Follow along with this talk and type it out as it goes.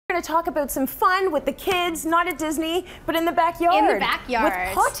We're going to talk about some fun with the kids, not at Disney, but in the backyard. In the backyard.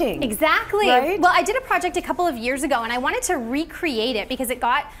 With potting. Exactly. Right? Well, I did a project a couple of years ago and I wanted to recreate it because it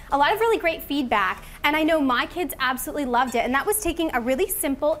got a lot of really great feedback, and I know my kids absolutely loved it, and that was taking a really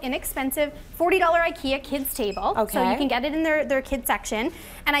simple, inexpensive $40 IKEA kids table. Okay. So you can get it in their kids section,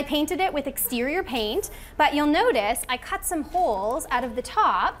 and I painted it with exterior paint, but you'll notice I cut some holes out of the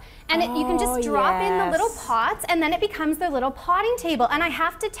top, and you can just drop in the little pots, and then it becomes their little potting table. And I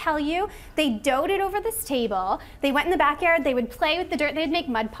have to tell you, they doted over this table. They went in the backyard, they would play with the dirt, they'd make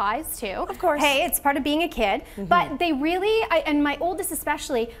mud pies too. Of course. Hey, it's part of being a kid. But they really, and my oldest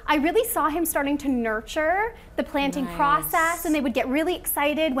especially, I really saw him starting to nurture the planting process, and they would get really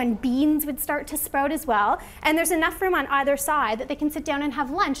excited when beans would start to sprout as well. And there's enough room on either side that they can sit down and have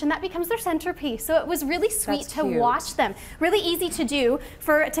lunch, and that becomes their centerpiece. So it was really sweet to watch them. Really easy to do.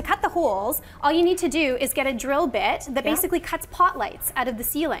 To cut the holes, all you need to do is get a drill bit that basically cuts pot lights out of the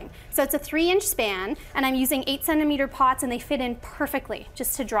ceiling. So it's a 3-inch span, and I'm using 8-centimeter pots, and they fit in perfectly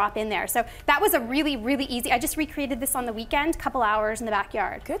just to drop in there. So that was a really, really easy. I just recreated this on the weekend, couple hours in the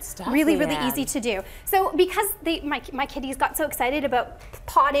backyard. Good stuff. Really, really easy to do. So because my kiddies got so excited about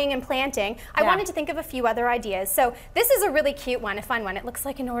potting and planting, I wanted to think of a few other ideas. So this is a really cute one, a fun one. It looks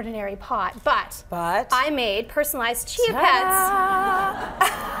like an ordinary pot, but I made personalized chia pets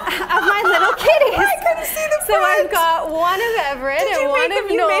of my little kitties. I couldn't see the So I've got one of Everett and one of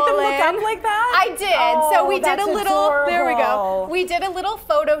Nolan. You made them look up like that? I did. Oh, so we did a little, there we go. adorable. We did a little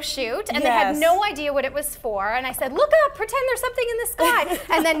photo shoot, and they had no idea what it was for. And I said, look up, pretend there's something in the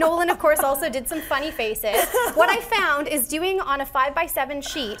sky. And then Nolan, of course, also did some funny faces. What I found is doing on a 5x7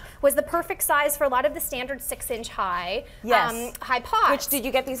 sheet was the perfect size for a lot of the standard 6-inch high pots. Which, did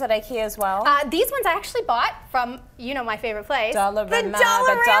you get these at IKEA as well? These ones I actually bought from, you know, my favorite place. Dollarama, the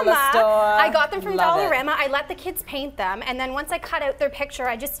Dollar Store. I got them from Love Dollarama. I let the kids paint them, and then once I cut out their picture,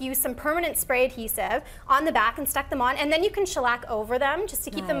 I just used some permanent spray adhesive on the back and stuck them on, and then you can shellac over them just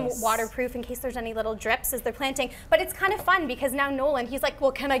to keep them waterproof in case there's any little drips as they're planting. But it's kind of fun because now Nolan, he's like,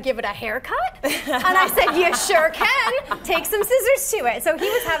 well, can I give it a haircut? And I said, you sure can. Take some scissors to it. So he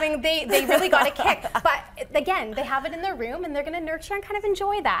was having, they really got a kick. But again, they have it in their room, and they're going to nurture and kind of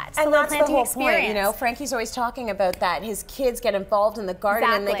enjoy that. And that's the whole point, you know. Frankie's always talking about that. His kids get involved in the garden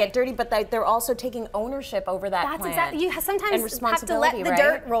and they get dirty, but they're also taking ownership over that plant. That's exactly. You sometimes have to let the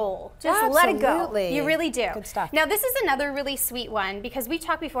dirt roll. Just let it go. You really do. Good stuff. Now this is another really sweet one because we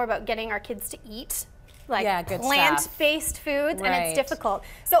talked before about getting our kids to eat like plant-based foods, and it's difficult.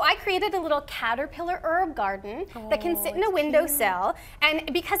 So I created a little caterpillar herb garden that can sit in a windowsill,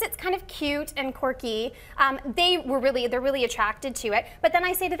 and because it's kind of cute and quirky, they're really attracted to it. But then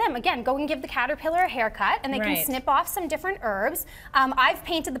I say to them, again, go and give the caterpillar a haircut, and they can snip off some different herbs. I've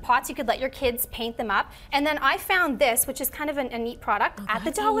painted the pots. You could let your kids paint them up. And then I found this, which is kind of a neat product at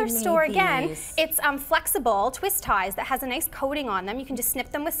the dollar store again. It's flexible twist ties that has a nice coating on them. You can just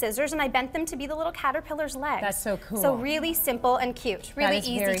snip them with scissors, and I bent them to be the little caterpillar legs. That's so cool. So really simple and cute. Really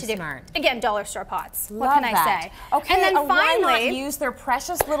easy to do. Smart. Again, dollar store pots. What can I say? Okay, and then finally, why not use their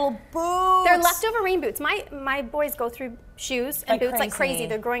precious little boots? They're leftover rain boots. My boys go through shoes and boots like crazy.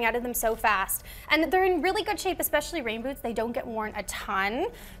 They're growing out of them so fast. And they're in really good shape, especially rain boots. They don't get worn a ton.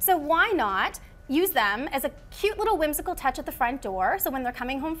 So why not use them as a cute little whimsical touch at the front door, so when they're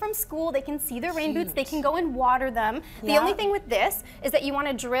coming home from school, they can see their rain boots, they can go and water them. The only thing with this is that you want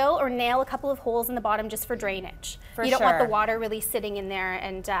to drill or nail a couple of holes in the bottom just for drainage. You don't want the water really sitting in there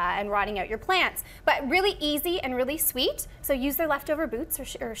and rotting out your plants. But really easy and really sweet, so use their leftover boots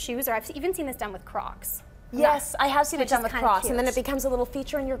or shoes, or I've even seen this done with Crocs. Yes, I have seen it done with Crocs, and then it becomes a little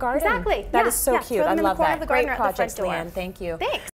feature in your garden. Exactly. That is so cute. I love that. Great project, Leigh-Ann. Thank you. Thanks.